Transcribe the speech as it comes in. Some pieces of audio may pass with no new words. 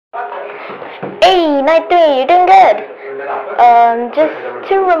Hey, night 3, you're doing good. Just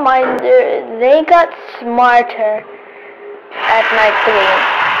to reminder, they got smarter at night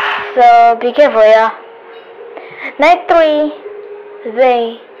 3. So be careful, yeah. Night 3,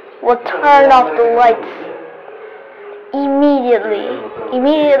 they will turn off the lights immediately.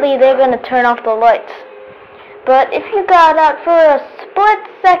 Immediately they're gonna turn off the lights. But if you got out for a split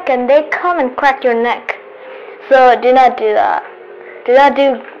second, they come and crack your neck. So do not do that. Do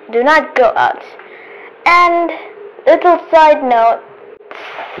not go out. And little side note,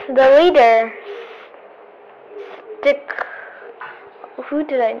 the leader, who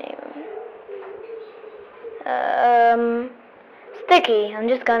did I name him? Sticky.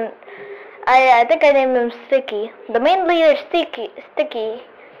 I think I named him Sticky. The main leader, Sticky,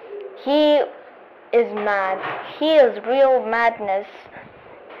 he is mad. He is real madness.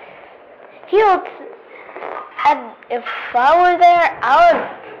 And if I were there,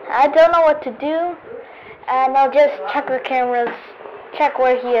 I don't know what to do, and I'll just check the cameras, check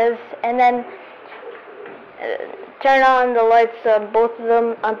where he is, and then turn on the lights on both of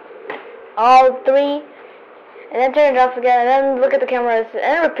them, on all 3, and then turn it off again, and then look at the cameras,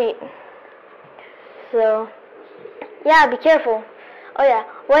 and repeat. So, yeah, be careful. Oh yeah,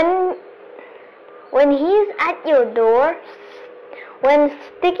 when he's at your door, when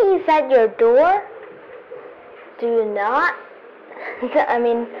Sticky's at your door, do not,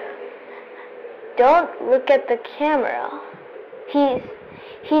 don't look at the camera. He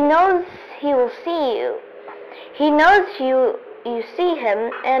knows he will see you. He knows you see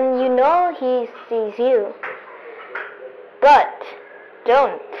him, and you know he sees you. But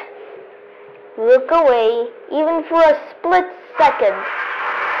don't look away, even for a split second.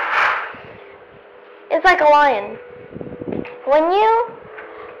 It's like a lion. When you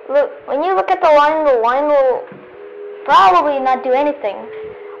look at the lion will probably not do anything.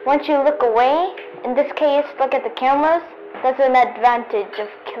 Once you look away, in this case, look at the cameras, that's an advantage of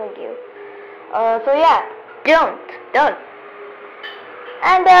killing you. So yeah, don't.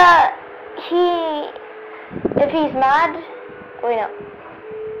 And if he's mad, wait no.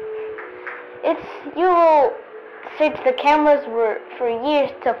 You will search the cameras for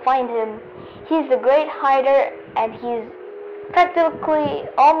years to find him. He's the great hider, and he's practically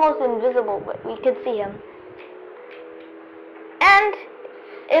almost invisible, but we could see him. And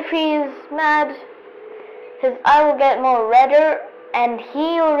if he's mad, his eye will get more redder, and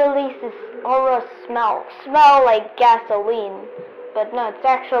he will release this aura smell like gasoline. But no, it's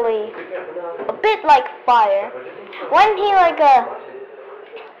actually a bit like fire. When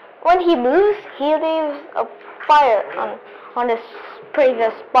he moves, he leaves a fire on his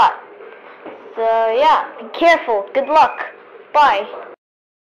previous spot. So yeah, be careful. Good luck. Bye.